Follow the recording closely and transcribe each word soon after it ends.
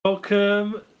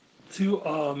Welcome to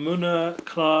our Amuna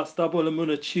class, Double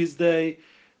Amuna Tuesday.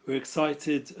 We're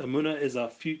excited. Amuna is our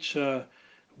future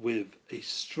with a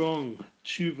strong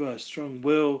tshuva, strong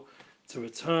will to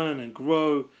return and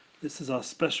grow. This is our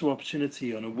special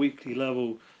opportunity on a weekly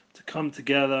level to come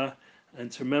together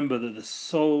and to remember that the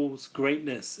soul's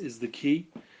greatness is the key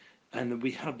and that we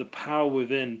have the power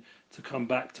within to come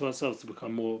back to ourselves, to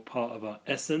become more part of our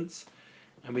essence.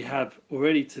 And we have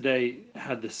already today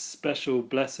had the special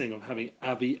blessing of having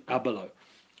Avi Abelo.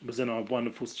 It was in our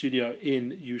wonderful studio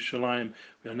in Yerushalayim.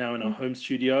 We are now in our home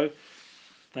studio.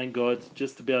 Thank God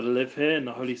just to be able to live here in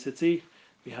the holy city.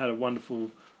 We had a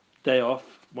wonderful day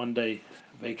off, 1 day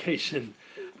vacation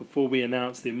before we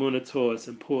announced the Emunah tour. It's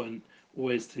important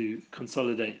always to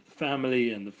consolidate the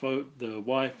family and the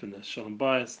wife and the Shalom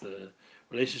Bias, the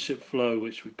relationship flow,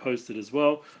 which we posted as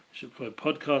well. Relationship Flow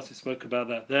podcast, we spoke about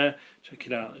that there. Check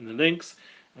it out in the links.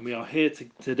 And we are here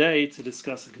today to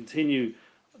discuss and continue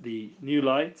the New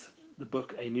Light, the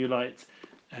book A New Light,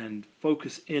 and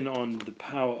focus in on the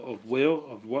power of will,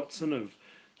 of Watson, of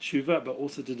Tshuva, but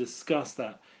also to discuss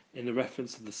that in the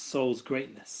reference of the soul's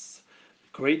greatness,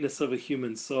 the greatness of a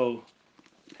human soul,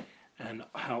 and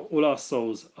how all our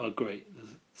souls are great. The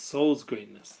soul's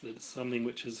greatness, that's something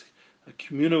which is a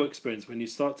communal experience. When you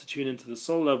start to tune into the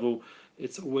soul level,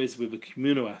 it's always with a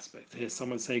communal aspect. Here's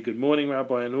someone saying, "Good morning,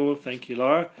 Rabbi Anur." Thank you,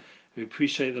 Lara. We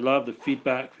appreciate the love, the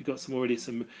feedback. We got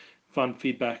some fun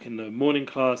feedback in the morning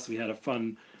class. We had a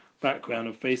fun background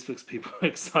on Facebook's people are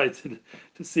excited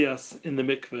to see us in the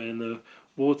mikveh, in the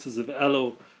waters of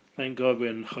Elul. Thank God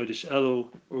we're in Chodesh Elul,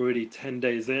 already 10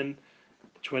 days in,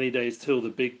 20 days till the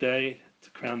big day to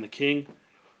crown the king.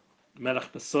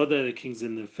 Melech Basodeh, the king's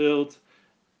in the field,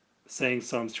 saying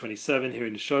Psalms 27,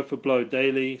 hearing the shofar blow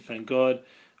daily. Thank God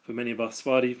for many of our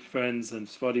Sephardi friends and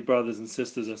Sephardi brothers and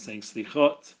sisters are saying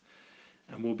Slichot,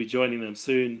 and we'll be joining them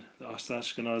soon, the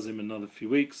Ashkenazim, in another few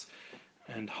weeks.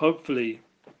 And hopefully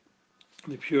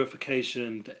the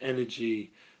purification, the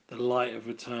energy, the light of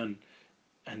return,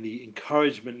 and the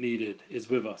encouragement needed is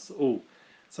with us all.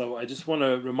 So I just want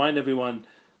to remind everyone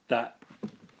that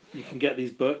you can get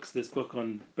these books, this book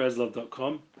on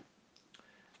breslov.com,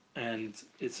 and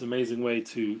it's an amazing way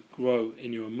to grow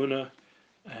in your emunah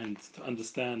and to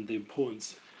understand the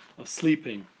importance of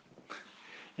sleeping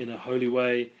in a holy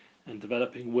way and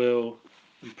developing will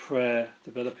and prayer,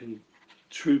 developing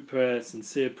true prayer,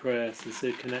 sincere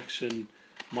connection,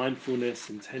 mindfulness,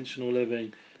 intentional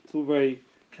living. It's all very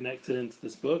connected into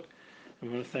this book. And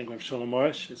I want to thank Rav Shalom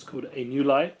Morish. It's called A New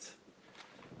Light,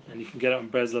 and you can get it on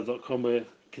breslov.com. We're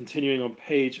continuing on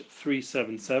page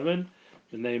 377.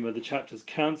 The name of the chapter is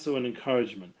Counsel and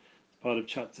Encouragement. It's part of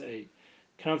chapter 8.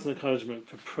 Counsel and encouragement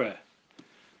for prayer.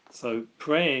 So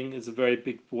praying is a very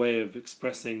big way of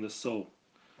expressing the soul.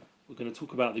 We're going to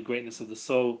talk about the greatness of the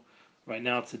soul right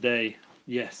now today.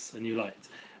 Yes, a new light.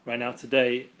 Right now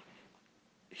today,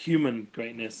 Human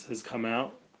Greatness has come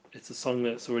out. It's a song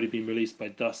that's already been released by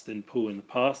Dustin Poole in the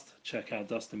past. Check out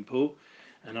Dustin Poole.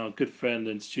 And our good friend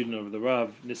and student of the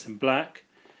Rav, Nissim Black,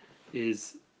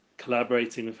 is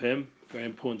collaborating with him. Very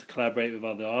important to collaborate with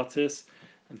other artists.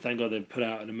 And thank God they've put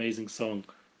out an amazing song,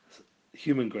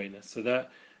 Human Greatness. So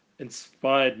that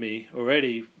inspired me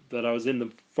already, that I was in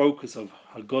the focus of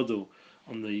Hagodol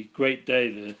on the great day,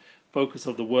 the focus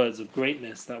of the words of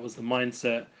greatness. That was the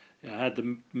mindset. I had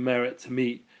the merit to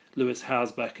meet Lewis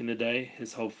Howes back in the day.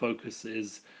 His whole focus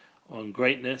is on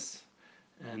greatness,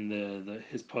 and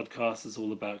his podcast is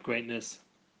all about greatness,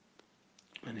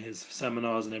 and his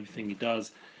seminars and everything he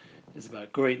does is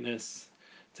about greatness,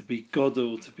 to be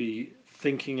Godel, to be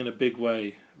thinking in a big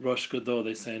way. Rosh Godol,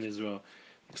 they say in Israel.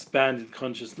 Expanded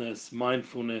consciousness,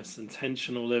 mindfulness,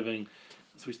 intentional living,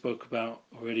 as we spoke about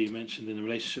already, mentioned in the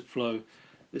relationship flow.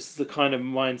 This is the kind of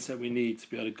mindset we need to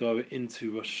be able to go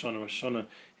into Rosh Hashanah. Rosh Hashanah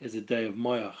is a day of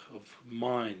moyach, of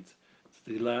mind,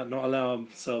 to not allow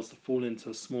ourselves to fall into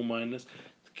a small mindedness,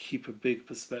 to keep a big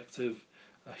perspective,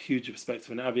 a huge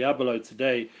perspective. And Avi Abelo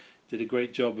today did a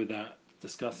great job with that,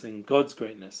 discussing God's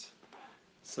greatness.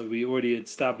 So we already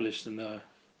established in the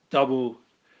double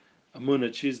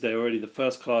Amunah Tuesday already the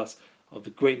first class of the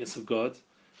greatness of God.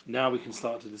 Now we can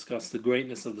start to discuss the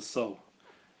greatness of the soul.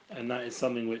 And that is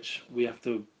something which we have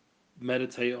to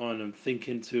meditate on and think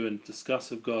into and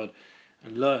discuss with God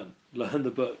and learn. Learn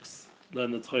the books, learn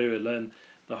the Torah, learn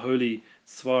the holy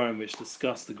Svarim which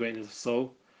discuss the greatness of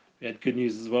soul. We had good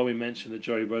news as well. We mentioned that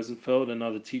Jory Rosenfeld,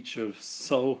 another teacher of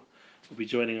soul, will be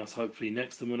joining us hopefully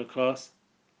next Amunah class,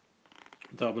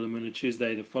 Double Amunah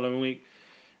Tuesday the following week.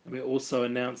 And we're also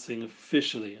announcing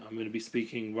officially, I'm going to be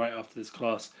speaking right after this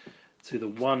class to the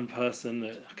one person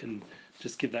that can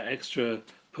just give that extra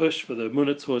push for the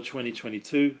Munna Tour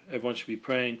 2022. Everyone should be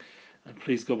praying, and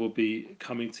please God will be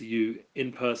coming to you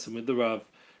in person with the Rav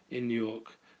in New York,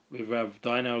 with Rav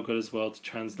Dayan Algod as well to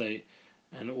translate,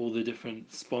 and all the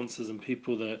different sponsors and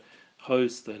people that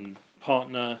host and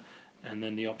partner, and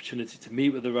then the opportunity to meet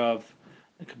with the Rav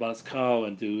and Kabbalah's Kal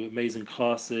and do amazing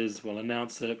classes. We'll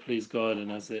announce it, please God, and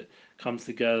as it comes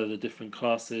together, the different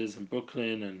classes in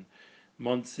Brooklyn and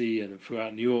Monsey and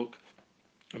throughout New York,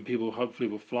 and people hopefully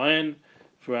will fly in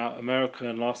throughout America.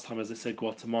 And last time, as I said,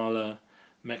 Guatemala,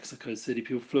 Mexico City,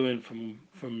 people flew in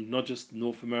from not just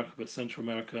North America but Central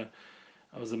America.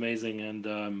 That was amazing,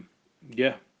 and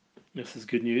yeah, this is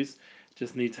good news.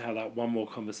 Just need to have that one more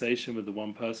conversation with the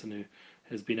one person who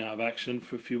has been out of action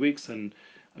for a few weeks, and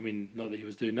I mean, not that he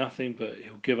was doing nothing, but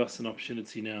he'll give us an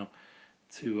opportunity now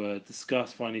to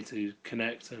discuss, finally to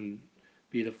connect and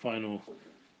be the final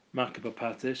Makaba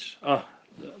Patish.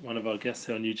 One of our guests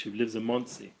here on YouTube lives in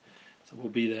Monsey, so we'll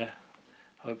be there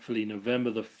hopefully November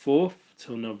the 4th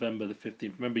till November the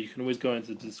 15th. Remember, you can always go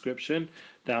into the description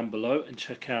down below and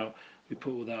check out. We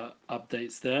put all the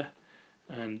updates there,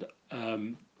 and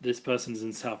this person's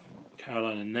in South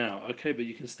Carolina now. Okay, but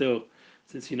you can still,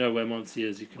 since you know where Monsey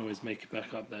is, you can always make it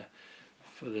back up there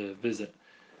for the visit.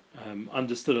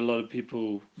 Understood a lot of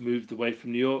people moved away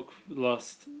from New York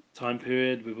last time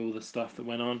period with all the stuff that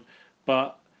went on,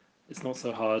 but it's not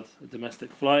so hard. A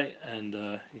domestic flight, and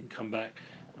you can come back,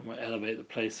 and we'll elevate the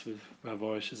place with Rav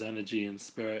Orish's energy and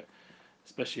spirit,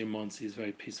 especially in Monsey. It's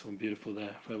very peaceful and beautiful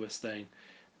there where we're staying,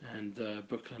 and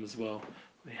Brooklyn as well.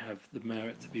 We have the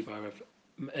merit to be by Rav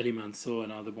Eli Mansour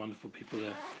and other wonderful people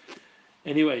there.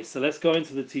 Anyway, so let's go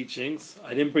into the teachings.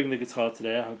 I didn't bring the guitar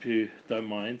today. I hope you don't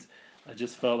mind. I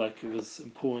just felt like it was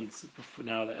important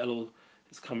now that Elul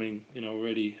is coming,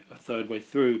 already a third way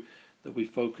through, that we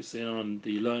focus in on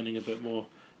the learning a bit more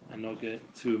and not get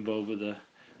too involved with the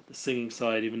singing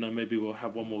side, even though maybe we'll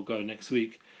have one more go next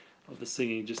week of the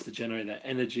singing, just to generate that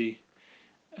energy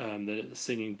that the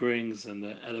singing brings and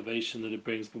the elevation that it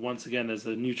brings. But once again, there's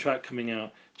a new track coming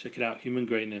out. Check it out, Human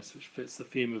Greatness, which fits the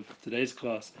theme of today's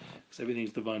class, because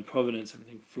everything's divine providence,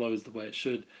 everything flows the way it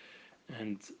should.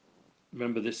 And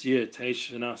remember, this year,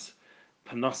 Teish and us,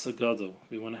 Panasa Gadol.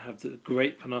 We want to have the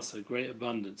great Panasa, great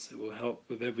abundance. It will help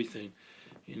with everything.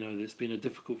 There's been a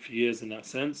difficult few years in that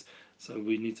sense, so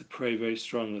we need to pray very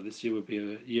strong that this year will be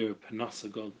a year of Panasa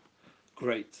God,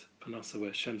 great Panasa,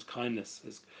 where Hashem's kindness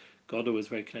is. Gadol is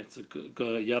very connected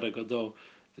to Yada Gadol,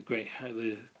 the great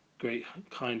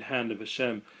kind hand of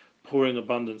Hashem, pouring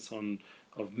abundance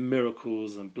of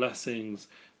miracles and blessings.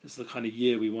 This is the kind of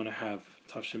year we want to have.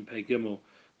 Tafshin Pei Gimel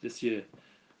this year.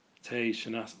 Tei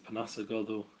Shanas Panasa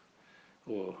Gadol,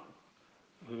 or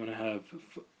we want to have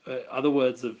other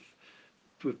words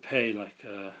with Pei, like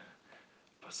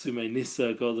Pasume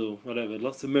Nisa Gadol, whatever.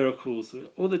 Lots of miracles,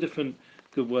 all the different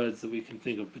good words that we can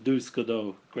think of. Pedus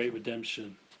Gadol, great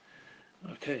redemption.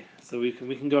 Okay, so we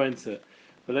can go into it,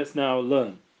 but let's now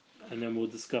learn, and then we'll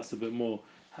discuss a bit more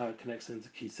how it connects into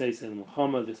Kisei and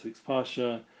Muhammad, this week's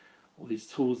Parsha, all these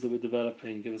tools that we're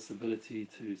developing, give us the ability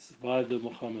to survive the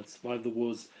Muhammad, survive the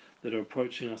wars that are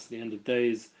approaching us at the end of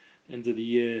days, end of the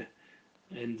year,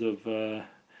 end of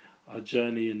our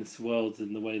journey in this world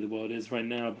and the way the world is right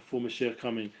now. Before Mashiach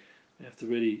coming, we have to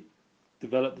really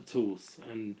develop the tools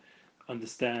and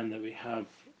understand that we have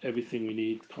everything we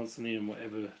need constantly in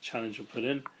whatever challenge we're put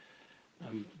in.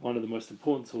 One of the most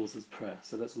important tools is prayer.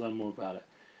 So let's learn more about it.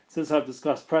 Since I've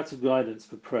discussed practical guidance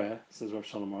for prayer, says Rav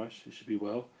Shalom Arush, he should be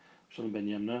well. Shalom Ben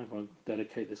Yemna, I want to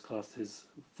dedicate this class to his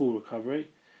full recovery,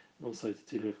 and also to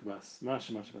Tilu Kabas Mash,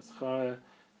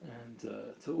 and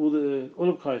to all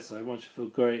of Kaisai. Everyone should feel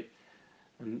great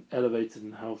and elevated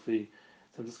and healthy.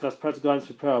 So I've discussed practical guidance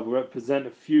for prayer. We'll represent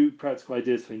a few practical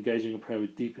ideas for engaging in prayer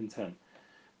with deep intent.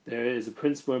 There is a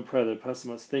principle in prayer that a person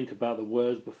must think about the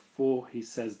words before he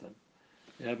says them.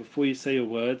 Yeah, before you say your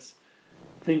words,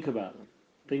 think about them.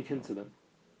 Think into them.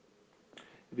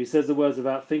 If he says the words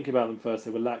without thinking about them first,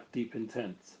 they will lack deep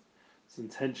intent. It's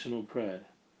intentional prayer,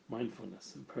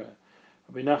 mindfulness and prayer.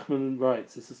 Rabbi Nachman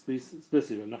writes, this is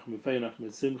explicitly,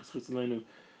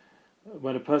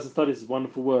 when a person studies his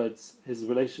wonderful words, his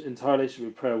entire relationship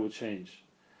with prayer will change.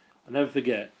 I'll never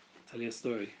forget, I'll tell you a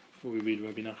story before we read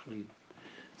Rabbi Nachman.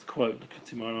 Quote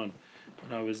Timaran.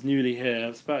 When I was newly here, I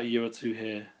was about a year or two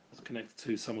here. I was connected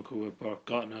to someone called Baruch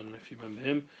Gartner. I don't know if you remember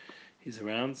him. He's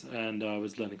around, and I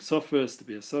was learning Sophos to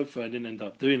be a Sofer. I didn't end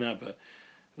up doing that, but it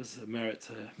was a merit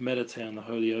to meditate on the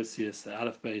Holy Osius, the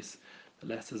Aleph base, the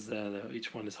letters there.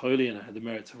 Each one is holy, and I had the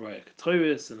merit to write a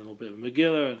Ketores and a little bit of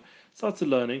Megillah, and started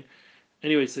learning.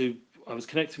 Anyway, so I was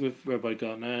connecting with Rabbi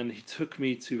Gartner, and he took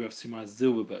me to Rav Simai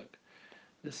Zilberberg.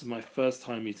 This is my first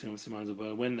time meeting Rav Simon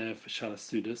Zilberg. I went there for Shalas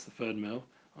Sudas, the third meal,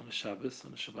 on a Shabbos,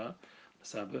 on a Shabbat, the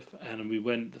Sabbath, and we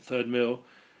went the third meal.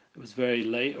 It was very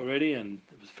late already, and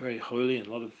it was very holy and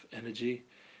a lot of energy.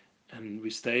 And we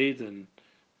stayed, and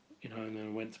and then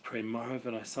I went to pray Maariv,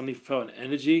 and I suddenly felt an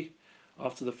energy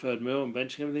after the third meal and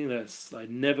benching everything that I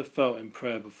never felt in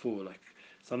prayer before. Like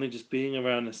something just being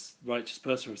around this righteous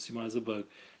person, Simon Zilberg,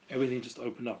 everything just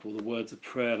opened up. All the words of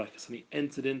prayer, like I suddenly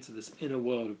entered into this inner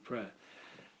world of prayer.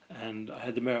 And I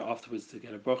had the merit afterwards to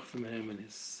get a bracha from him and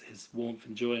his warmth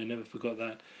and joy. I never forgot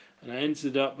that. And I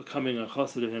ended up becoming a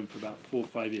chassid of him for about 4 or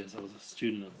 5 years. I was a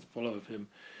student, a follower of him.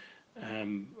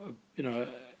 You know,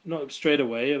 not straight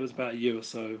away. It was about a year or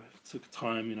so. It took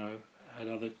time. I had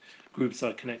other groups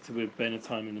I connected with.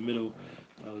 Time in the middle.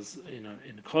 I was, in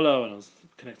the Kolo, and I was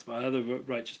connected by other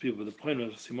righteous people. But the point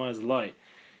of Simai's light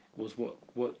was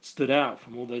what stood out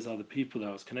from all those other people that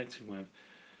I was connecting with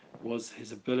was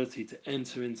his ability to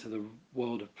enter into the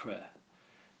world of prayer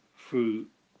through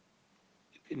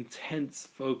intense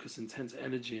focus, intense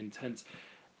energy, intense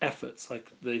efforts.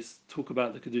 Like they talk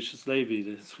about the Kedushas Levi,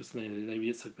 the Levi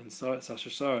Yitzchak ben Sasha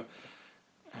Sarah,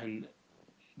 and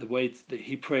the way that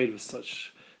he prayed with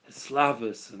such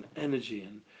slavus and energy,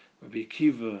 and Rabbi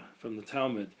Akiva from the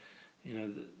Talmud,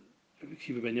 Rabbi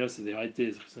Akiva ben Yosef, the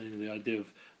idea of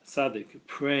tzaddik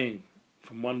praying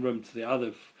from one room to the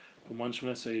other, from one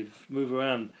Shemoneh Esrei, move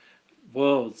around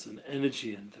worlds and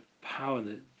energy and the power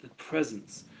and the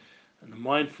presence and the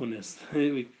mindfulness. Now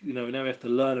we have to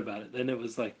learn about it. Then it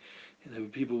was like there were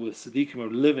people with Siddiqim who were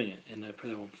living it in their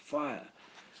prayer on fire.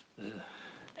 The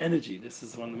energy. This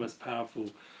is one of the most powerful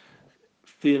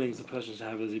feelings a person should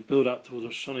have as they build up towards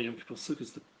Rosh Hashanah, Yom Kippur,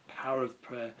 Sukkot. The power of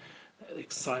prayer, the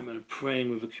excitement of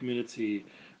praying with a community.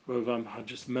 Rovam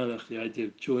Hadras Melech, the idea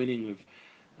of joining with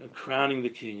crowning the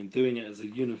king and doing it as a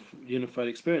unified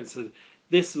experience. So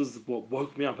this was what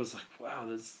woke me up. I was like, wow,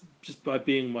 there's just by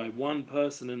being my one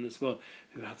person in this world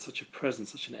who had such a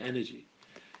presence, such an energy.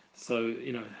 So,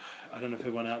 I don't know if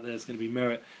everyone out there is going to be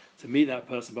merit to meet that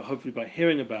person, but hopefully by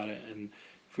hearing about it and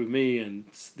through me and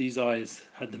these eyes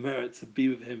had the merit to be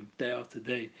with him day after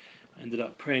day. I ended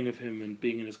up praying with him and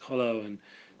being in his kolo and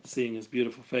seeing his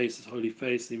beautiful face, his holy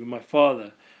face. And even my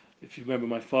father, if you remember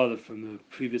my father from the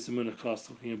previous Amunah class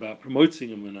talking about promoting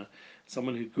Amunah,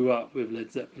 someone who grew up with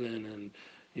Led Zeppelin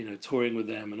and touring with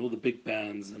them and all the big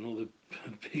bands and all the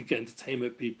big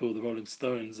entertainment people, the Rolling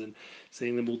Stones, and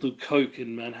seeing them all do coke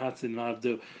in Manhattan and I'd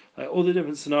do like all the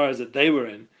different scenarios that they were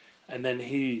in. And then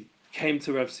he came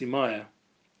to Rav Simaya,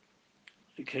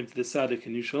 he came to the Sadik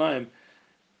in Yerushalayim,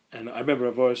 and I remember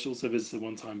Rav Orish also visited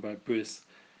one time by Bris,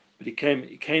 but he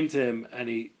came to him and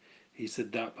he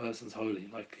said that person's holy.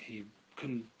 Like he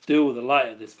couldn't deal with the light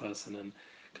of this person, and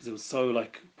because it was so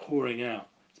like pouring out,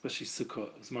 especially Sukkot.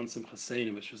 It was Mansim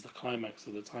Chaseni, which was the climax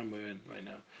of the time we're in right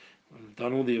now. When we've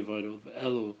done all the avodah, the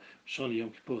Elul, Shani Yom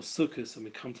Kippur, Sukkot, and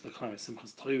we come to the climax,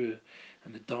 Simchas Torah,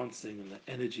 and the dancing and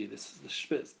the energy. This is the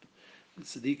Shvitz. The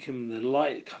tzaddikim, the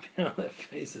light coming out of their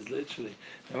faces, literally.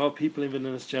 There are people even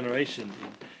in this generation.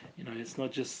 It's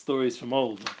not just stories from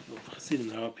old. Like Chassidim,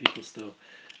 there are people still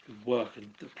who work and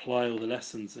apply all the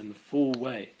lessons in the full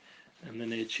way, and then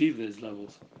they achieve those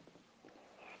levels.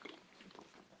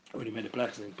 I already made a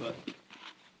blessing, but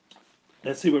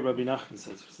let's see what Rabbi Nachman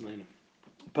says.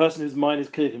 A person whose mind is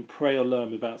clear can pray or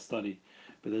learn without study,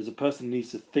 but there's a person who needs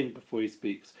to think before he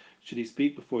speaks. Should he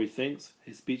speak before he thinks,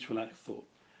 his speech will lack thought.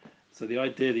 So the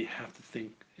idea that you have to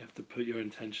think, you have to put your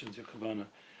intentions, your kavanah.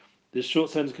 This short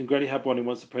sentence can greatly help one who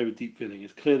wants to pray with deep feeling.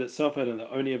 It's clear that self-evident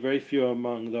that only a very few are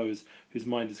among those whose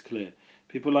mind is clear.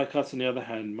 People like us, on the other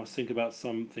hand, must think about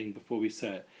something before we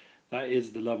say it. That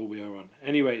is the level we are on.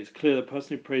 Anyway, it's clear that a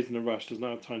person who prays in a rush does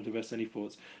not have time to invest any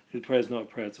thoughts. His prayer is not a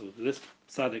prayer at all. This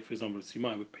tzaddik, for example,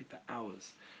 Simai, would pray for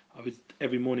hours. I would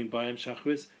every morning buy him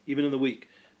shachris, even in the week.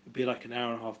 It'd be like an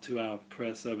hour and a half, 2 hour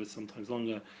prayer service, sometimes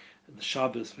longer. And the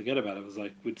Shabbos, forget about it. It was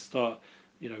like we'd start,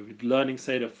 we'd learning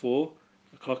Seder 4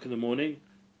 o'clock in the morning,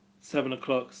 7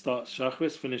 o'clock start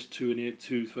Shachris, finish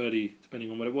 2:30, depending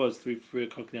on what it was, 3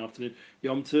 o'clock in the afternoon.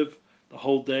 Yom Tov, the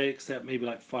whole day except maybe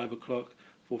like 5 o'clock,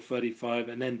 4:35,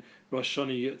 and then Rosh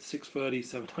Hashanah at 6:30,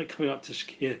 7 coming up to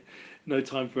Shkia, no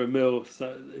time for a meal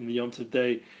in the Yom Tov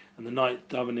day, and the night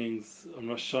davenings on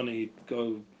Rosh Hashanah, he'd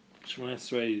go Shemoneh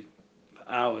Esrei for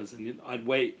hours, and I'd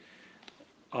wait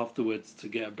afterwards to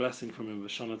get a blessing from him,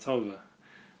 Shana Tova,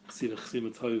 Chasida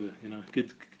Chasima Tova,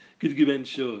 good given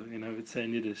sure, we'd say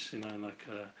in Yiddish, like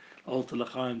Alta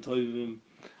Lachaim Tovim,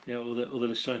 all the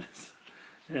Lashonis,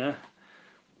 yeah.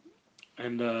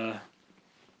 And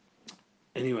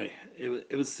anyway,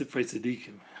 it was Sifrei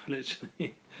Tzadikim,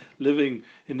 literally living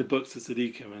in the books of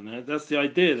Tzadikim, and that's the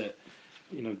idea that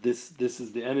this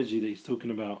is the energy that he's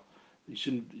talking about. You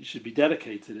should be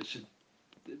dedicated. It should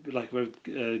be like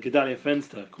Gedalia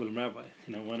Fenster, call him Rabbi.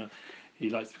 When he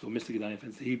likes to be called Mr. Gedalia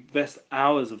Fenster. He invests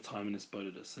hours of time in this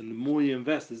bodhidus, and the more you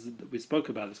invest, we spoke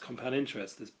about this compound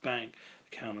interest, this bank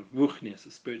account of ruchnius,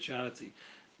 of spirituality.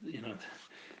 In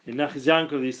Nachis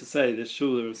Yankov they used to say, this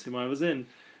shul that Simai was in,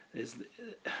 is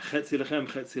Chetzi Lechem,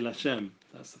 Chetzi Lashem.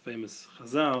 That's the famous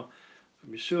Chazal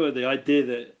from Yeshua. The idea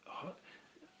that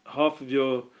half of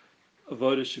your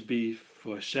avodah should be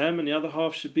for Hashem, and the other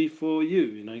half should be for you.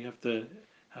 You have to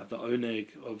have the oneg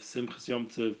of Simchas Yom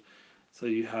Tov. So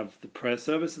you have the prayer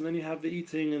service, and then you have the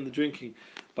eating and the drinking.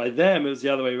 By them, it was the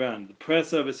other way around. The prayer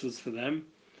service was for them,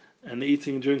 and the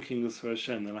eating and drinking was for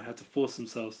Hashem. And I had to force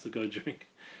themselves to go drink.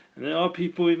 And there are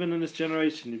people, even in this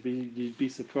generation, you'd be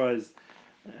surprised,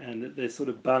 and they're sort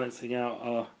of balancing out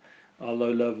our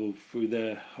low level through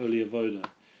their holy avodah.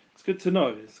 It's good to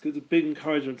know. It's good, a big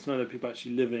encouragement to know that people are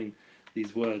actually living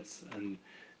these words, and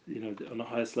on the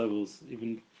highest levels,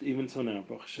 even till now,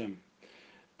 Baruch Hashem.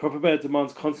 Proper prayer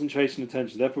demands concentration and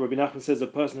attention. Therefore, Rabbi Nachman says a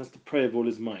person has to pray with all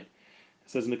his might. It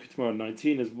says in the Gemara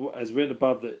 19, as written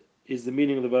above, that is the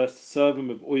meaning of the verse: serve him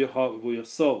with all your heart, with all your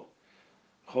soul.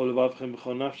 Yeah,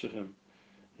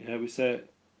 we say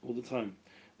it all the time.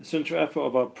 The central effort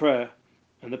of our prayer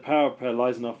and the power of prayer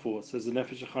lies in our thoughts, as the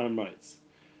Nefesh HaChaim writes.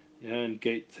 In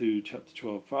Gate 2, chapter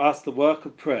 12. For us, the work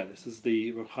of prayer, this is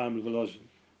the Reb Chaim of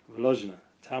Volozhiner,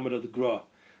 Talmud of the Gra,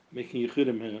 making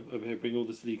Yechudim here, over here, bring all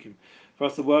the Tzadikim. For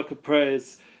us, the work of prayer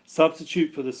is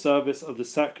substitute for the service of the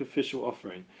sacrificial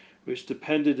offering, which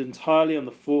depended entirely on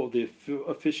the thought of the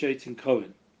officiating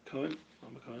Kohen. Kohen?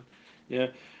 I'm a Kohen. Yeah.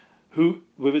 Who,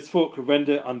 with his thought, could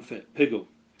render it unfit, pigul,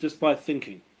 just by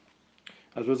thinking.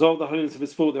 As a result of the holiness of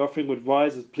his thought, the offering would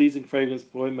rise as pleasing fragrance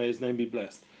before him, may his name be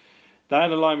blessed. That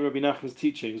in alignment with Rabbi Nachman's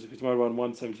teachings, Gemara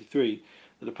 173,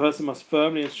 that a person must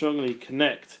firmly and strongly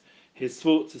connect his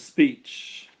thought to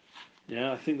speech.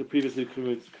 Yeah, I think the previous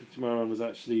Gemara was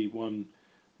actually 1:9.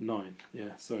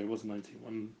 Yeah, sorry, it wasn't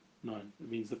 19. 1:9. It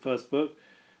means the first book,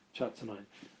 chapter 9.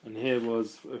 And here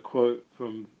was a quote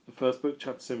from the first book,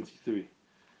 chapter 73.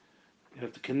 You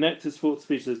have to connect his thought to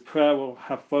speech, so his prayer will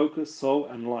have focus, soul,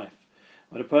 and life.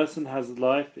 When a person has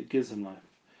life, it gives him life.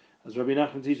 As Rabbi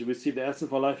Nachman teaches, we receive the essence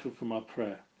of our life from our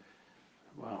prayer.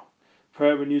 Wow.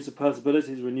 Prayer renews the person's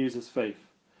abilities, renews his faith.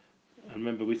 And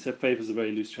remember, we said faith is a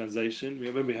very loose translation.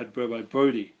 Remember, we had Rabbi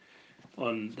Brody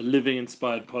on the Living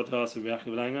Inspired podcast with Yaakov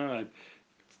Langer. I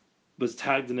was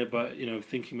tagged in it by,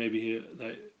 thinking maybe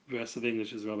the rest of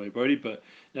English is Rabbi Brody, but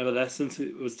nevertheless, since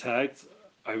it was tagged,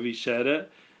 I reshared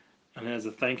it. And there's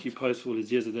a thank you post for all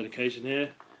his years of dedication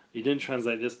here. He didn't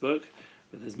translate this book,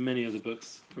 but there's many other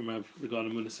books from the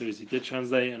Garden Muna series he did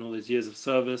translate, and all his years of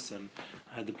service. And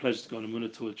I had the pleasure to go on a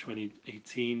Muna tour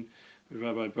 2018 with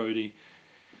Rabbi Brody.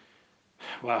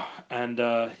 Wow. And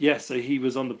so he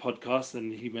was on the podcast,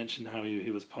 and he mentioned how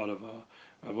he was part of our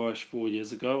Vosh 4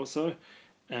 years ago or so.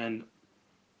 And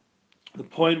the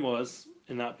point was,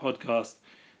 in that podcast,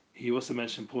 he also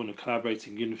mentioned the importance of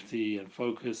collaborating, unity, and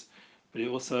focus. But he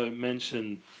also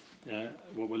mentioned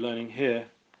what we're learning here,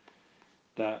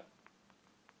 that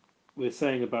we're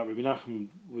saying about Rabbi Nachman,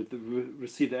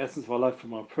 receive the essence of our life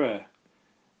from our prayer.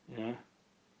 Yeah.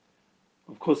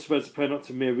 Of course, prayer not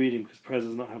to mere reading, because prayer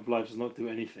does not have life, does not do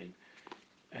anything.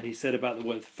 And he said about the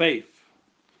word faith.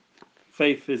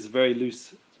 Faith is a very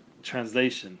loose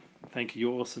translation. Thank you.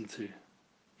 You're awesome too,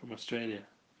 from Australia.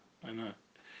 I know,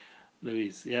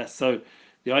 Louise. Yeah. So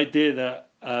the idea that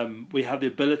we have the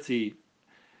ability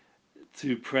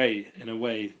to pray in a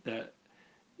way that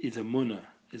is emunah,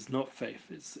 is not faith.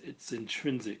 It's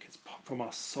intrinsic. It's from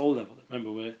our soul level.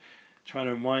 Remember, we're trying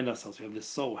to remind ourselves we have this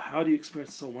soul. How do you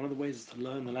experience the soul? One of the ways is to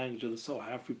learn the language of the soul.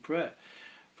 How? Through prayer,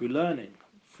 through learning,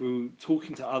 through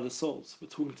talking to other souls. We're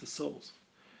talking to souls.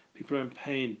 People are in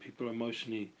pain. People are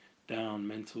emotionally down.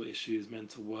 Mental issues,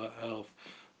 mental health,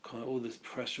 all this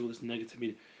pressure, all this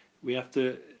negativity. We have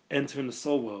to enter in the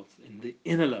soul world, in the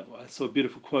inner level. I saw a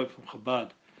beautiful quote from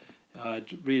Chabad.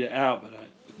 I'd read it out,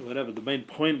 but whatever. The main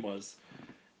point was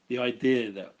the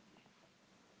idea that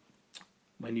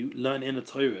when you learn inner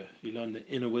Torah, you learn the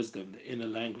inner wisdom, the inner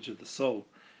language of the soul.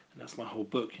 And that's my whole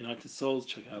book, United Souls.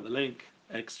 Check out the link,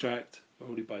 extract,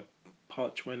 already by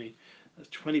part 20. There's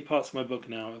 20 parts of my book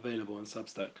now available on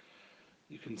Substack.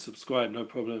 You can subscribe, no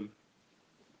problem.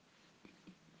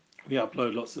 We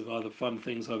upload lots of other fun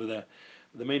things over there.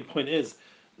 But the main point is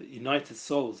that United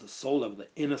Souls, the soul level,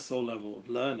 the inner soul level of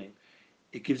learning,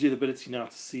 it gives you the ability now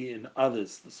to see in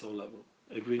others the soul level.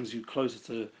 It brings you closer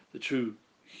to the true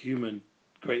human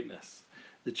greatness,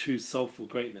 the true soulful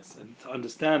greatness, and to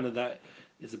understand that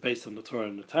is based on the Torah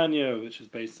and Netanya, which is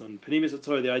based on Panimis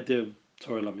Torah, the idea of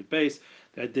Torah Lamed base,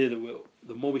 the idea that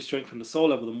the more we strengthen the soul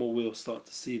level, the more we'll start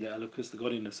to see the Elokus, the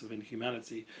godliness within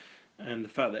humanity, and the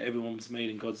fact that everyone's made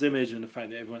in God's image, and the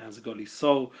fact that everyone has a godly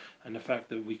soul, and the fact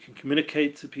that we can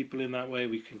communicate to people in that way,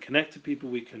 we can connect to people,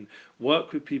 we can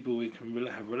work with people, we can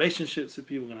have relationships with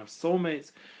people, we're going to have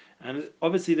soulmates, and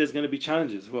obviously there's going to be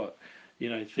challenges. What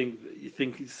you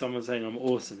think someone's saying I'm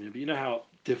awesome, but you know how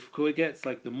difficult it gets.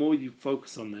 Like the more you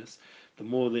focus on this, the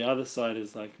more the other side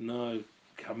is like, no,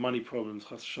 have money problems,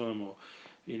 chas shalom, or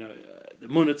the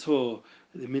monitor,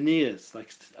 the minias,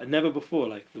 like never before,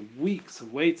 like the weeks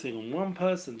of waiting on one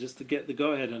person just to get the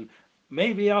go ahead, and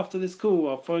maybe after this call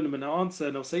I'll phone them and they'll answer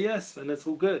and they'll say yes and it's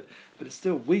all good, but it's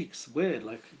still weeks, weird,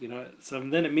 like so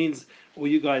then it means all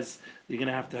you guys, you're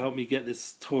gonna have to help me get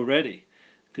this tour ready,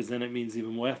 because then it means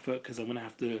even more effort, because I'm gonna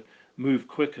have to move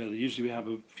quicker. Usually we have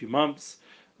a few months.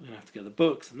 We're gonna have to get the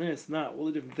books and this and that, all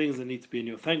the different things that need to be in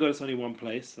New York. Thank God it's only one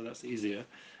place, so that's easier.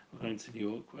 We're going to New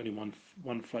York, only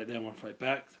one flight there, one flight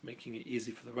back, making it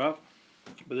easy for the Rav.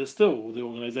 But there's still the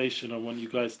organisation. I want you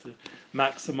guys to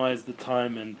maximise the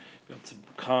time and be able to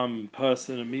come in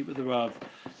person and meet with the Rav,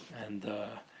 and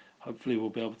hopefully we'll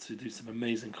be able to do some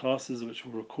amazing classes which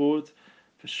we'll record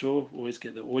for sure. Always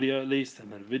get the audio at least, and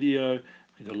then video.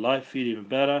 We do a live feed even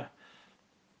better.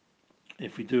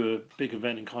 If we do a big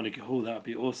event in Carnegie Hall, that would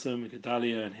be awesome.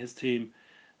 Gedalia and his team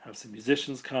have some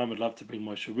musicians come. I'd love to bring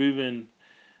Moshe Rubin.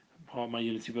 Part of my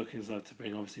Unity bookings, I'd love to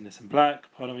bring obviously Nissan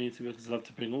Black. Part of my Unity bookings, I'd love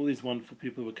to bring all these wonderful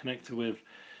people we're connected with.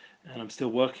 And I'm still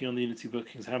working on the Unity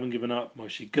bookings, haven't given up.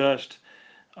 Moshe Gerst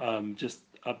just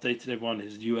updated everyone.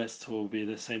 His US tour will be at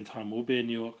the same time. We'll be in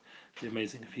New York. It'd be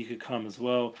amazing if he could come as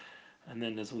well. And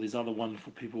then there's all these other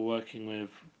wonderful people working with,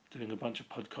 doing a bunch of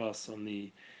podcasts on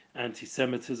the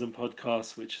anti-Semitism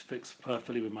podcast, which fits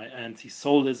perfectly with my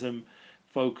anti-soulism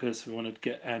focus. We want to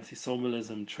get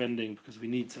anti-soulism trending because we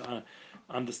need to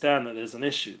understand that there's an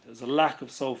issue. There's a lack of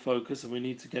soul focus, and we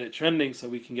need to get it trending so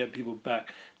we can get people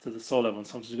back to the soul level. And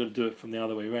sometimes you've got to do it from the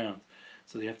other way around.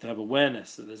 So you have to have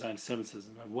awareness that there's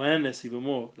anti-Semitism, awareness even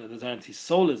more that there's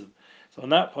anti-soulism. So on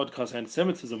that podcast,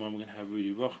 anti-Semitism, I'm going to have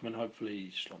Rudy Rochman,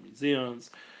 hopefully Shlomi Zions,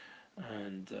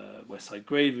 and Westside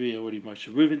Gravy. Already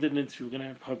Moshe Rubin did an interview. We're going to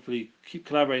have, hopefully keep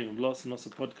collaborating with lots and lots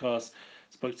of podcasts.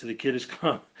 Spoke to the Kiddush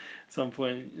Club at some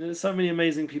point. There's so many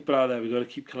amazing people out there we've got to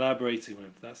keep collaborating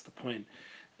with. That's the point.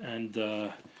 And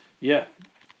yeah,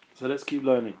 so let's keep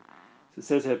learning. So it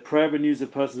says here, prayer renews a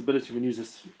person's ability, renews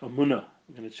a munah.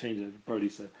 I'm going to change it, Brody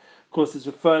said. Of course, this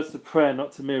refers to prayer,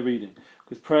 not to mere reading,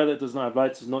 because prayer that does not have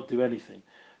light does not do anything.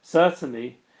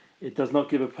 Certainly, it does not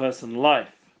give a person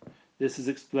life. This is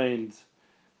explained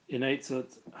in Eitzot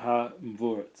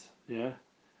HaMvoret. Yeah?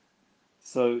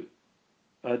 So,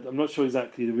 I'm not sure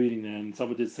exactly the reading there, and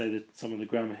someone did say that some of the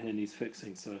grammar here needs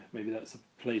fixing, so maybe that's a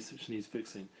place which needs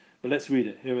fixing. But let's read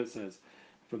it. Here it says,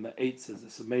 from the Eitzot,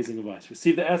 this amazing advice.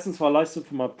 Receive the essence of our license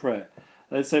from our prayer.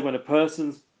 Let's say when a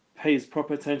person pays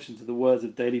proper attention to the words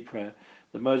of daily prayer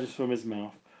that emerges from his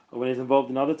mouth, or when he's involved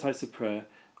in other types of prayer,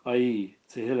 i.e.,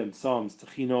 Tehillim, Psalms,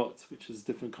 Techinot, which is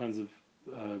different kinds of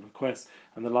requests,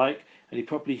 and the like, and he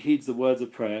properly heeds the words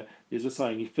of prayer, he is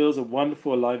reciting, he feels a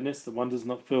wonderful aliveness that one does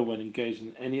not feel when engaged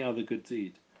in any other good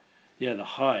deed. Yeah, the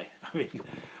high. I mean,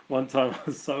 one time I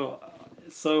was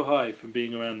so high from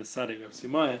being around the Tzaddik Rav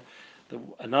Sumaya, that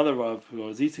another Rav who I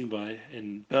was eating by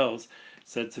in Belz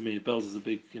said to me, Belz is a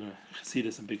big,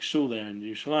 Hasidus and big shul there in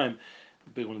Yerushalayim,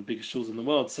 one of the biggest shuls in the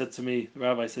world, said to me, the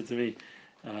rabbi said to me,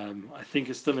 I think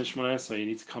it's still in Shemona Esrei, you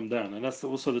need to come down. And that's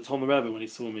also the Talmud Rebbe when he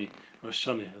saw me, Rosh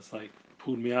Hashanah, it's like,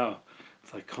 pulled me out.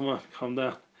 It's like, come on, calm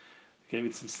down. Gave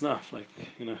me some snuff, like,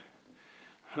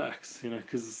 relax,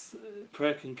 because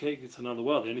prayer can take you to another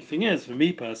world. The only thing is, for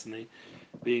me personally,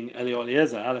 being Eliot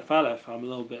Eliezer, Aleph Aleph, I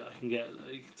can get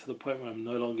to the point where I'm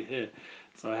no longer here.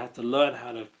 So I had to learn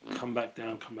how to come back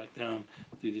down,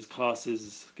 do these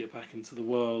classes, get back into the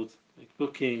world, make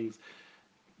bookings,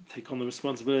 take on the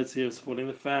responsibility of supporting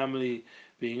the family,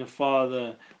 being a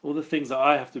father, all the things that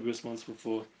I have to be responsible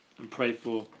for and pray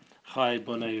for. Chai,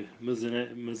 Boneh,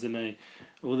 Muzene,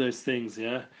 all those things,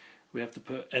 yeah? We have to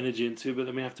put energy into, but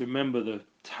then we have to remember the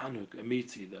Tanuk,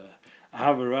 Amiti, the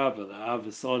Ahava Rabbah, the Ahava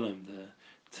Solam,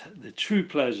 the true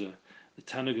pleasure, the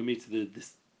Tanuk Amiti,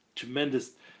 this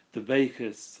tremendous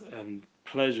Devekas and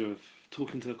pleasure of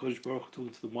talking to the Kodesh Baruch, talking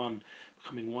to the One,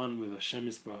 becoming one with Hashem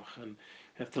Yisbarach. And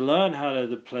you have to learn how to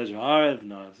the pleasure.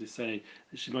 Arevna, as we say,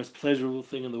 it's the most pleasurable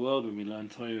thing in the world when we learn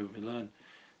Torah, when we learn.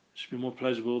 It should be more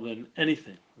pleasurable than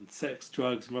anything. And sex,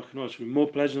 drugs, and rock and roll should be more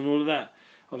pleasure than all of that.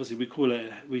 Obviously,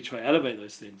 we try to elevate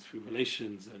those things through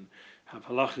relations and have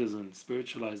halachas and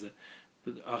spiritualize it.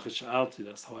 But achas sha'alti,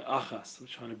 that's how achas. We're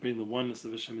trying to bring the oneness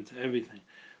of Hashem into everything.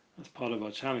 That's part of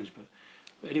our challenge.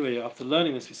 But anyway, after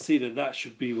learning this, we see that that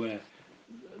should be where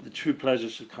the true pleasure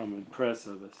should come in prayer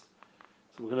service.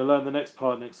 So we're going to learn the next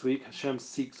part next week. Hashem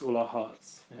seeks all our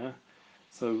hearts. Yeah.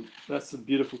 So that's a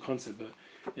beautiful concept. But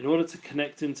in order to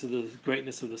connect into the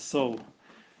greatness of the soul,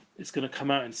 it's going to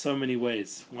come out in so many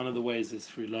ways. One of the ways is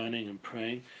through learning and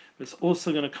praying. But it's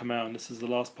also going to come out, and this is the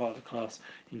last part of the class,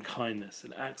 in kindness,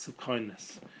 in acts of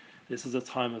kindness. This is a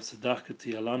time of tzedakah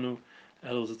alanu.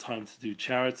 Elul is a time to do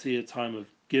charity, a time of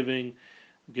giving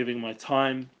my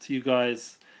time to you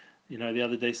guys. You know, the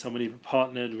other day someone even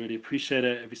partnered, really appreciate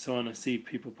it. Every so often I see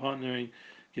people partnering,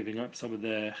 giving up some of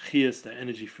their chiyas, their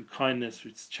energy through kindness,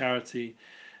 through charity,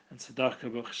 and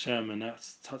tzedakah Baruch Hashem, and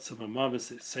that's Tatzah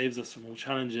Mavis. It saves us from all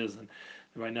challenges. And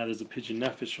right now there's a pidyon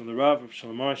nefesh from the Rav of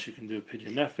Shalom Arush. You can do a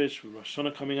pidyon nefesh with Rosh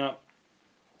Hashanah coming up.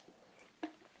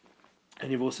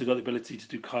 And you've also got the ability to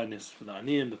do kindness for the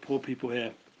aniyim, the poor people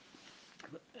here.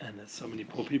 And there's so many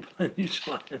poor people in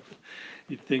Yerushalayim.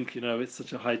 You'd think, you know, it's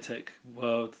such a high-tech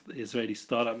world, the Israeli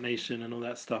startup nation and all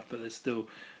that stuff, but there's still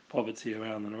poverty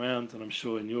around and around. And I'm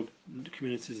sure in your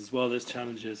communities as well, there's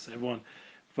challenges. Everyone,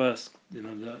 first, you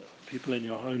know, the people in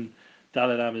your own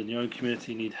Dalet Amud, in your own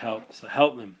community need help. So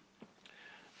help them.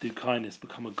 Do kindness,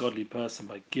 become a godly person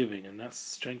by giving, and that's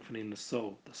strengthening the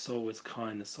soul. The soul is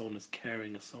kind, the soul is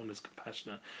caring, the soul is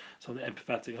compassionate, the soul is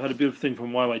empathetic. I heard a beautiful thing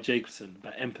from Y.Y. Jacobson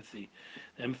about empathy.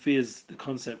 Empathy is the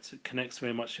concept that connects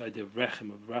very much the idea of rechem,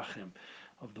 of rachem,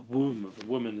 of the womb, of the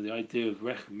woman, the idea of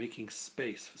rechem, making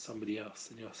space for somebody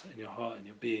else in your heart, in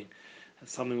your being.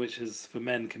 That's something which is, for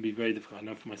men, can be very difficult. I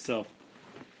know for myself.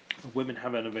 Women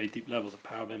have it on a very deep level, the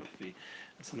power of empathy.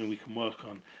 It's something we can work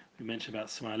on. We mentioned about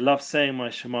Shema. I love saying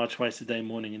my Shema twice a day,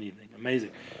 morning and evening.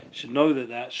 Amazing. You should know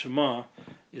that Shema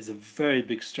is a very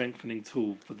big strengthening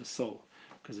tool for the soul,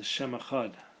 because Hashem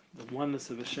Echad, the oneness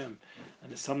of Hashem,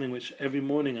 and it's something which every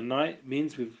morning and night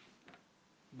means we've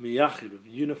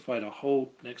unified our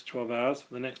whole next 12 hours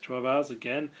for the next 12 hours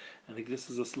again. I think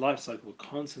this is a life cycle. We're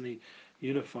constantly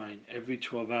unifying every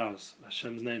 12 hours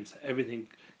Hashem's name, so everything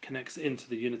connects into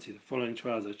the unity. The following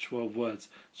 12 hours are 12 words.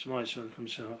 Shema Yisrael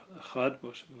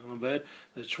Echad.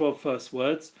 The 12 first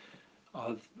words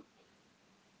are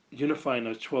unifying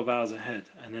those 12 hours ahead,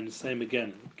 and then the same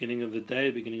again, beginning of the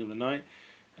day, beginning of the night.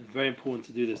 And it's very important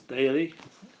to do this daily.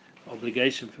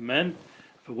 Obligation for men.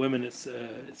 For women, it's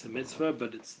a mitzvah,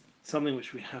 but it's something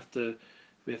which we have to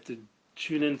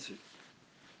tune into.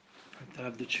 We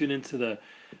have to tune into the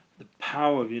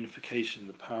power of unification,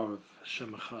 the power of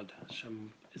Hashem Echad.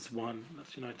 Hashem is one.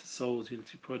 Let's unite souls,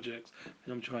 unity projects.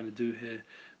 What I'm trying to do here,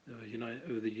 unite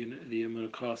over the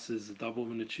Emunah classes, the double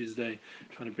Emunah Tuesday,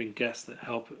 trying to bring guests that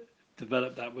help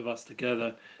develop that with us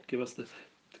together, give us the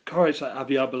courage like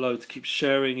Avi Abelo to keep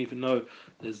sharing, even though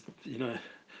there's, you know,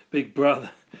 Big Brother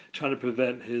trying to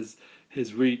prevent his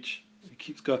reach. He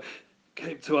keeps going.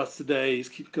 Came to us today. He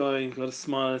keeps going. He's got a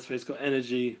smile on his face. Got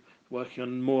energy. Working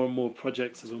on more and more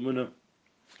projects as Emunah.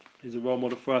 He's a role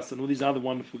model for us, and all these other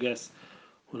wonderful guests,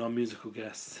 all our musical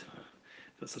guests.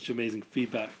 Got such amazing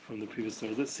feedback from the previous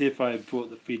stories. Let's see if I brought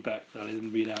the feedback that I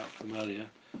didn't read out from earlier.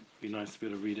 It'd be nice to be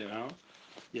able to read it out.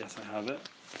 Yes, I have it.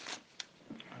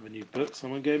 I have a new book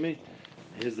someone gave me.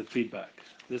 Here's the feedback.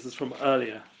 This is from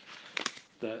earlier.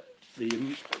 The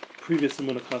previous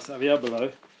Emunah class at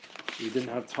Aviabelo, we didn't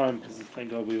have time because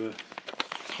thank God we were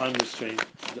time restrained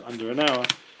under an hour.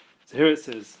 So here it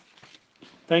says,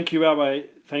 thank you Rabbi,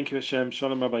 thank you Hashem,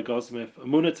 Shalom Rabbi Goldsmith,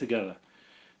 Emunah together.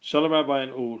 Shalom Rabbi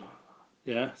and all.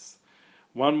 Yes.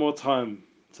 One more time.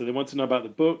 So they want to know about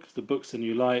the book's A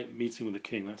New Light, Meeting with the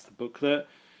King. That's the booklet.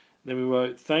 Then we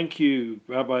wrote, thank you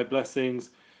Rabbi, blessings.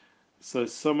 So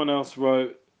someone else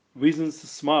wrote, reasons to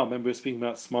smile. Remember, we were speaking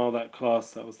about smile, that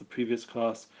class. That was the previous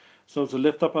class. So to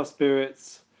lift up our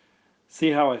spirits, see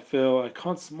how I feel. I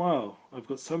can't smile. I've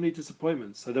got so many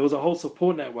disappointments. So there was a whole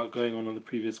support network going on the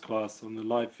previous class, on the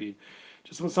live feed.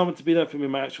 Just want someone to be there for me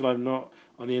in my actual life, not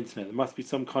on the internet. There must be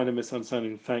some kind of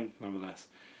misunderstanding. Thank, nonetheless.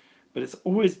 But it's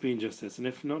always been just this. And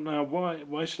if not now,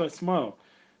 why should I smile?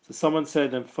 So someone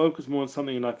said, then focus more on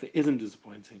something in life that isn't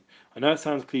disappointing. I know it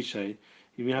sounds cliche.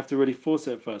 You have to really force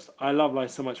it at first. I love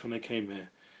life so much when I came here.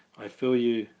 I feel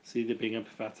you. See, they're being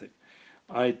empathetic.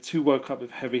 I too woke up with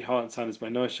heavy heart and sadness, but I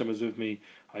know Hashem is with me.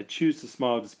 I choose to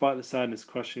smile despite the sadness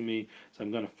crushing me, so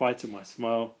I'm going to fight at my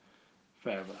smile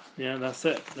forever. Yeah, that's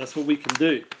it. That's what we can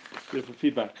do. Beautiful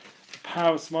feedback. The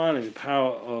power of smiling, the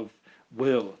power of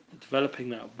will, developing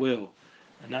that will.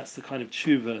 And that's the kind of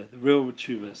tshuva, the real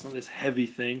tshuva. It's not this heavy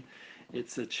thing.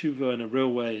 It's a tshuva in a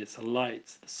real way. It's a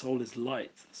light. The soul is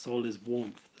light. The soul is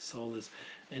warmth. The soul is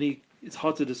any. It's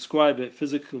hard to describe it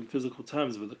in physical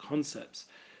terms, but the concepts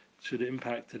should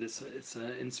impact it. It's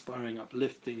an inspiring,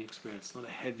 uplifting experience. Not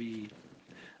a heavy,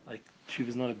 like tshuva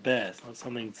is not a bear. It's not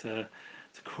something to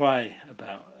cry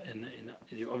about.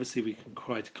 Obviously we can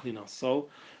cry to clean our soul,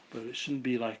 but it shouldn't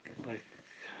be like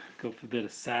God forbid a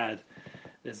sad.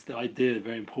 There's the idea, a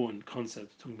very important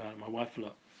concept. Talking about it, my wife a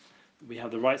lot. We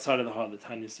have the right side of the heart that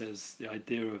Tanya says, the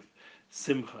idea of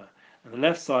simcha, and the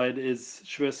left side is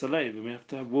shvir salev, and we have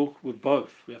to walk with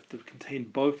both. We have to contain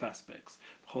both aspects,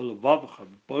 whole of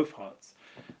both hearts,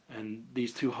 and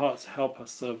these two hearts help us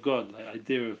serve God. The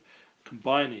idea of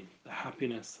combining the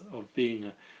happiness of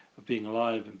being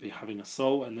alive and having a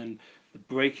soul, and then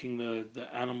breaking the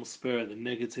animal spirit, the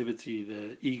negativity,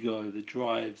 the ego, the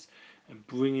drives, and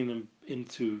bringing them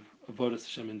into avodas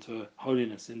Hashem, into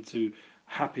holiness, into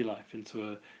happy life,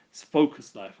 into a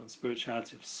focused life on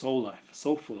spirituality, of soul life, a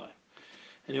soulful life.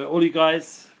 Anyway, all you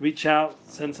guys, reach out,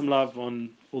 send some love on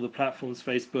all the platforms,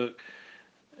 Facebook,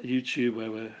 YouTube,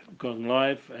 where we're going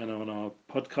live, and on our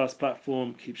podcast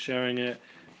platform. Keep sharing it.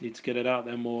 Need to get it out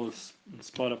there more.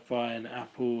 Spotify and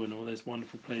Apple and all those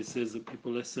wonderful places that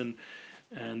people listen.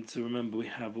 And to remember, we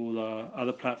have all our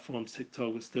other platforms.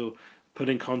 TikTok, we're still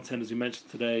putting content, as you mentioned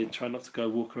today. Try not to go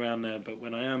walk around there, but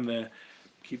when I am there,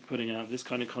 keep putting out this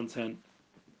kind of content.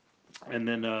 And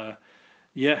then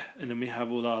and then we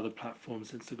have all our other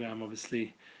platforms. Instagram,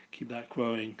 obviously, keep that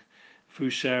growing.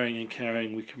 Through sharing and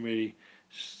caring, we can really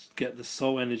get the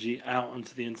soul energy out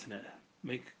onto the internet.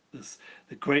 Make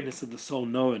the greatness of the soul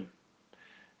known.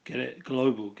 Get it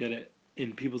global. Get it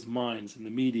in people's minds, in the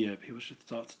media. People should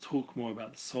start to talk more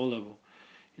about the soul level.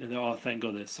 There are, thank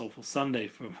God, there's Soulful Sunday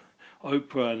from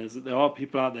Oprah, and there are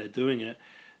people out there doing it,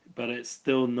 but it's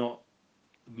still not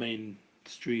the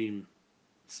mainstream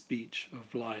speech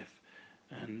of life,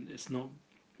 and it's not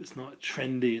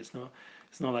trendy. It's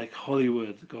not like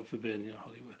Hollywood. God forbid,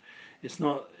 Hollywood. It's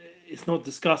not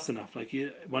discussed enough. Like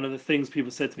one of the things people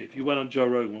said to me, if you went on Joe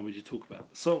Rogan, what would you talk about?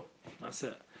 So that's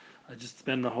it. I just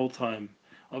spend the whole time.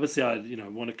 Obviously, I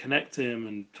want to connect to him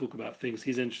and talk about things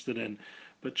he's interested in,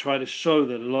 but try to show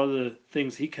that a lot of the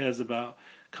things he cares about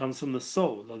comes from the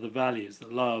soul, the values, the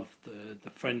love, the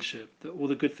friendship, all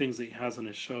the good things that he has on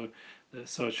his show that are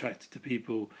so attracted to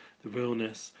people, the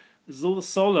realness. This is all the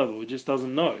soul level. It just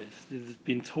doesn't know. It's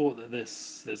been taught that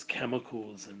there's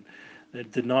chemicals, and they're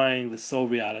denying the soul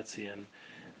reality, and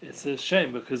it's a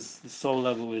shame because the soul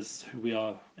level is who we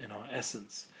are in our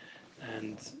essence,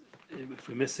 and if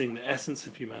we're missing the essence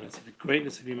of humanity, the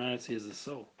greatness of humanity is the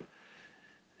soul.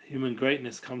 Human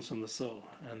greatness comes from the soul,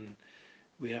 and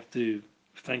we have to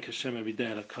thank Hashem every day.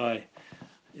 Lakai,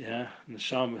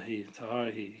 Neshama, He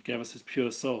gave us His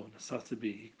pure soul, Nasatabi.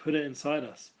 He put it inside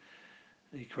us.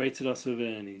 He created us with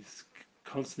it, and He's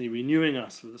constantly renewing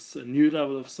us with a new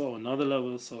level of soul, another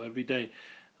level of soul every day,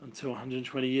 until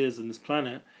 120 years on this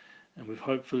planet, and we've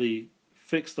hopefully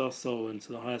fixed our soul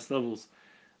into the highest levels.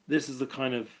 This is the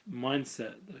kind of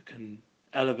mindset that can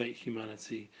elevate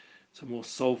humanity to a more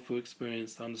soulful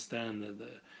experience, to understand that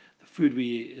the food we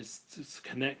eat is to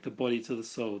connect the body to the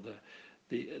soul.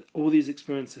 All these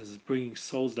experiences is bringing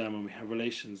souls down when we have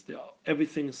relations.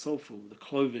 Everything is soulful. The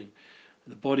clothing,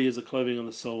 the body is a clothing on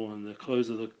the soul, and the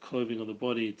clothes are the clothing on the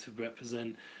body to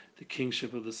represent the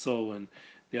kingship of the soul. And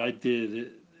the idea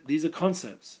that these are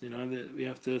concepts, that we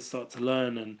have to start to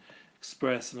learn and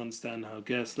express and understand how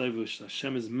Ges Levush,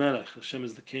 Hashem is Melech, Hashem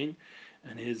is the king,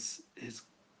 and his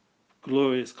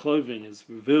glorious clothing is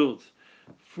revealed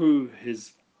through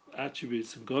his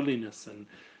attributes and godliness and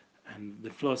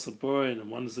the flows of Borean and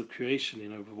wonders of creation.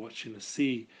 We're watching the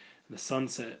sea and the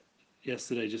sunset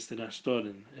yesterday just in Ashdod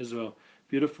in Israel.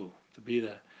 Beautiful to be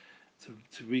there, to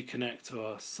reconnect to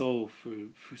our soul through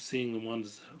seeing the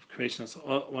wonders of creation. That's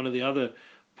one of the other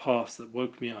paths that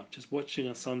woke me up, just watching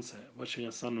a sunset, watching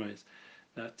a sunrise.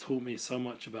 That taught me so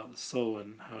much about the soul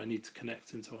and how I need to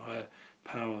connect into a higher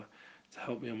power to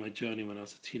help me on my journey when I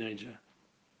was a teenager.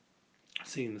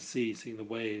 Seeing the sea, seeing the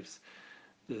waves,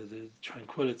 the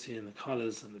tranquility and the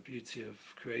colors and the beauty of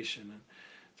creation, and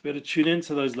to be able to tune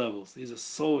into those levels. These are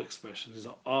soul expressions. These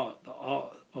are art, the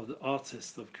art of the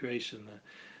artist of creation,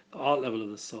 the art level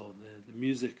of the soul, the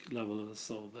music level of the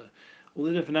soul, all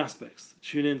the different aspects.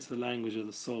 Tune into the language of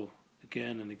the soul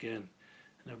again and again,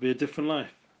 and it'll be a different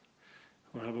life.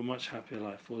 We'll have a much happier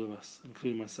life, all of us,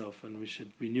 including myself, and we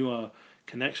should renew our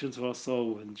connection to our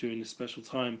soul. And during this special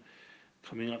time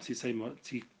coming up, we've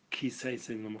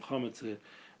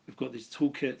got these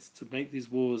toolkits to make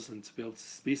these wars and to be able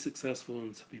to be successful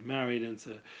and to be married and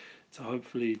to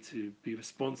hopefully to be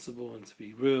responsible and to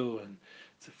be real and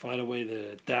to fight away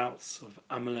the doubts of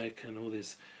Amalek and all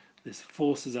these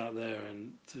forces out there,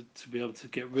 and to be able to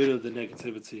get rid of the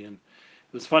negativity. And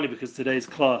it was funny because today's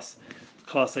class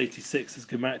 86, is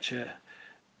Gematria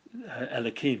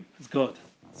Elohim, is God.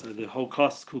 So the whole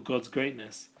class is called God's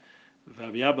Greatness with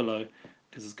Abiabalo,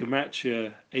 because it's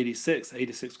Gematria 86.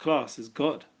 86 class is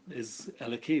God, is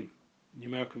Elohim,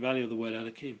 numerical value of the word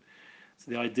Elohim.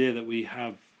 So the idea that we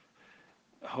have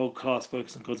a whole class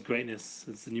focused on God's greatness,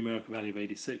 as the numerical value of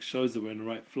 86, shows that we're in the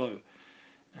right flow.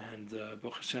 And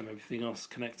Baruch Hashem, everything else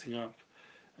connecting up,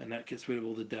 and that gets rid of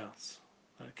all the doubts.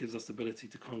 That gives us the ability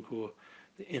to conquer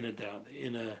the inner doubt, the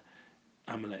inner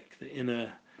Amalek, the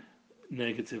inner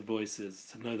negative voices,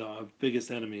 to know that our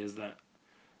biggest enemy is that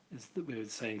we were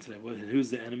saying today. Well, who's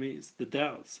the enemy? It's the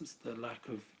doubts. It's the lack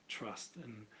of trust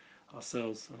in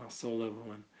ourselves and our soul level.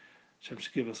 And Hashem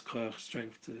should give us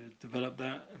strength to develop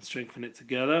that and strengthen it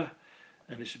together.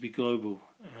 And it should be global.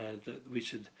 That we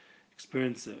should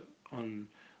experience it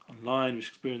online. We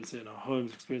should experience it in our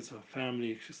homes. Experience it in our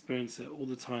family. We should experience it all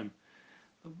the time.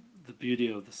 The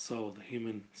beauty of the soul, the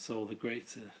human soul, the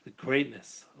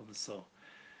greatness of the soul.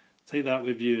 Take that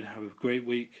with you and have a great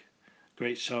week,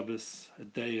 great Shabbos,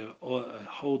 a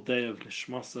whole day of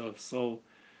nishmasa, of soul,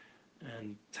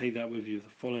 and take that with you the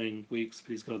following weeks.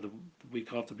 Please God, the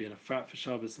week after, be in a fat for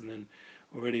Shabbos, and then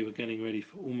already we're getting ready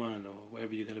for Uman, or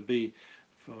wherever you're going to be,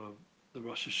 for the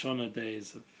Rosh Hashanah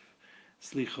days of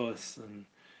Slichos and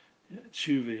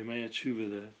Tshuva, Yemei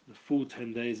Tshuva, the full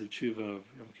 10 days of Tshuva of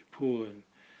Yom Kippur, and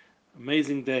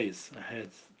amazing days ahead,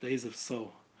 days of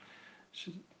soul.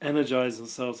 Should energize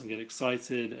ourselves and get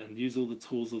excited and use all the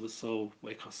tools of the soul,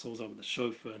 wake our souls up with the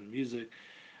shofar and music.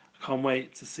 I can't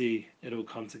wait to see it all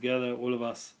come together, all of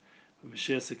us.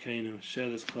 Mashiach Sekenu, share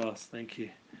this class. Thank you,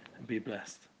 and be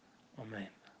blessed. Amen.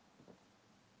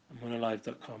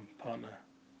 AmunaLive.com, partner.